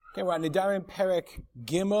Okay, we're on Nedarim Perek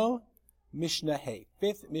Gimel Mishnah Hey,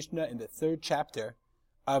 5th Mishnah in the 3rd chapter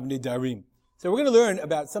of Nedarim. So we're going to learn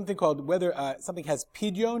about something called whether something has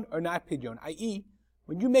pidyon or not pidyon, i.e.,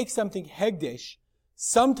 when you make something hegdish,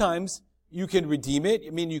 sometimes you can redeem it. I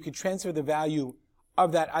mean, you can transfer the value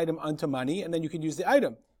of that item onto money, and then you can use the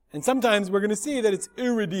item. And sometimes we're going to see that it's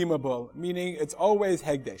irredeemable, meaning it's always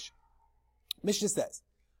hegdish. Mishnah says,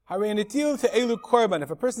 Harei netil te'elu korban. If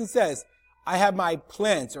a person says, I have my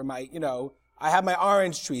plants, or I have my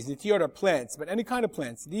orange trees, nitiyot are plants, but any kind of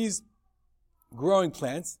plants, these growing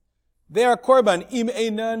plants, they are korban, im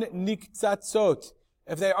einan niktzatzot,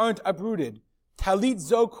 if they aren't uprooted. Talit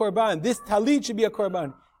zo korban, this talit should be a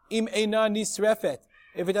korban, im einan nisrefet,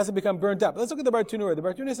 if it doesn't become burnt up. Let's look at the Bartunura. The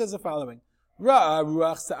Bartunura says the following, Ra'a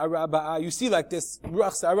ruach sa'ara ba'a, you see like this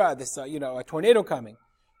ruach sa'ara, this, a tornado coming.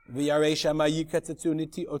 And you're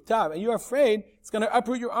afraid it's going to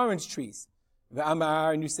uproot your orange trees.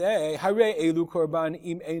 And you say, Hare elu korban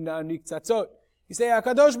im einan niktzatzot. You say,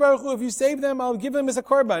 HaKadosh Baruch Hu, if you save them, I'll give them as a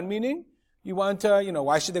korban, meaning you want to,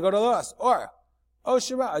 why should they go to loss? Or,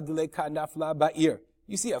 Oshira adleka nafla ba'ir.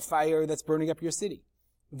 You see a fire that's burning up your city.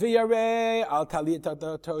 V'yarei al talit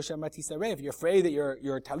tosha matisarei. If you're afraid that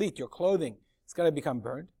your talit, your clothing, is going to become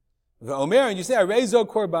burned. V'omer, and you say, Arezo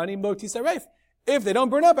korbanim lo tisarei. If they don't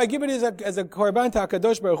burn up, I give it as a korban to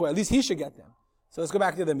HaKadosh Baruch Hu. At least he should get them. So let's go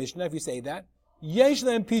back to the Mishnah. If you say that, yesh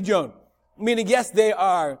lehem pidyon, meaning yes, they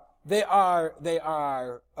are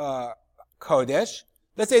kodesh.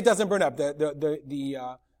 Let's say it doesn't burn up.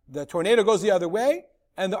 The tornado goes the other way,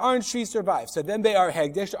 and the orange trees survive. So then they are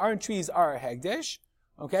hegdesh. The orange trees are hegdesh.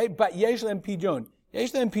 Okay, but yesh lehem pidyon.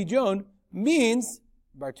 Yesh lehem pidyon means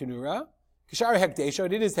bartunura. Kishar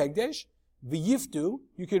hegdesho. It is hegdesh. V'yiftu.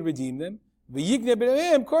 You can redeem them. V'yikne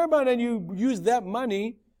b'neim korban, and you use that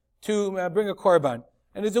money to bring a korban.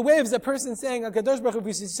 And there's a way of a person saying, HaKadosh Baruch Hu,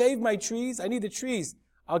 if you save my trees, I need the trees.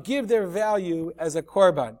 I'll give their value as a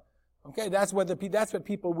korban. Okay, that's what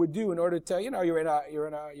people would do in order to, you're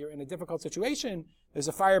in a difficult situation. There's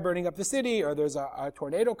a fire burning up the city, or there's a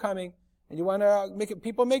tornado coming, and you want to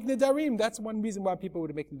people make nedarim. That's one reason why people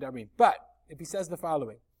would make nedarim. But if he says the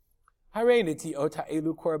following, Harei netiot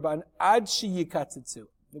ha'elu korban ad sheyikatzitzu.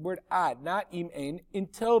 The word ad, not im ein,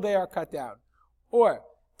 until they are cut down. Or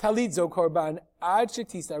talit zo korban ad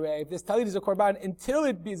shetisarei. If this talit is a korban until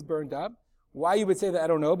it is burned up. Why you would say that, I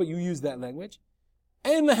don't know, but you use that language.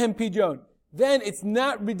 Ein lehem pidyon. Then it's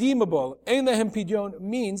not redeemable. Ein lehem pidyon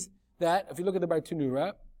means that, if you look at the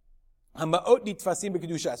Bartunura, hamaot nitfasim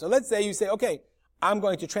b'kedusha. So let's say you say, okay, I'm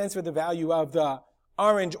going to transfer the value of the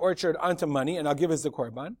orange orchard onto money, and I'll give us the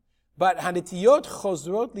korban. But hanetiyot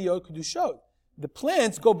chozrot liot kedushot. The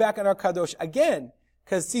plants go back on our kadosh again.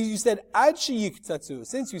 Because see, you said ad sheyiktzatzu.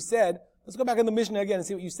 Since you said, let's go back in the Mishnah again and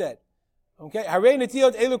see what you said. Okay, Harei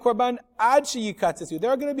netiot elu korban ad sheyikatzesu.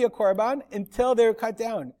 They're going to be a korban until they're cut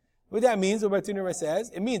down. What that means, what Bartunura says,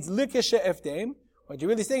 it means likeshe eftem. What you're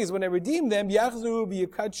really saying is when I redeem them, yachzu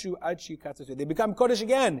b'yikatshu ad sheyikatzesu. They become kodesh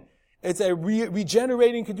again. It's a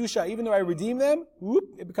regenerating kedusha. Even though I redeem them,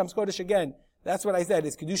 it becomes kodesh again. That's what I said.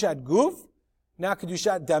 It's kedushat guf, not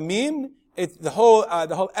kedushat damim. It's the whole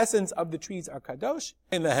essence of the trees are kadosh.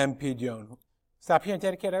 In lehem pidyon. Stop here and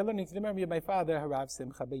dedicate our learning to the memory of my father, Harav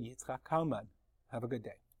Simcha ben Yitzchak Kalman. Have a good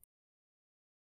day.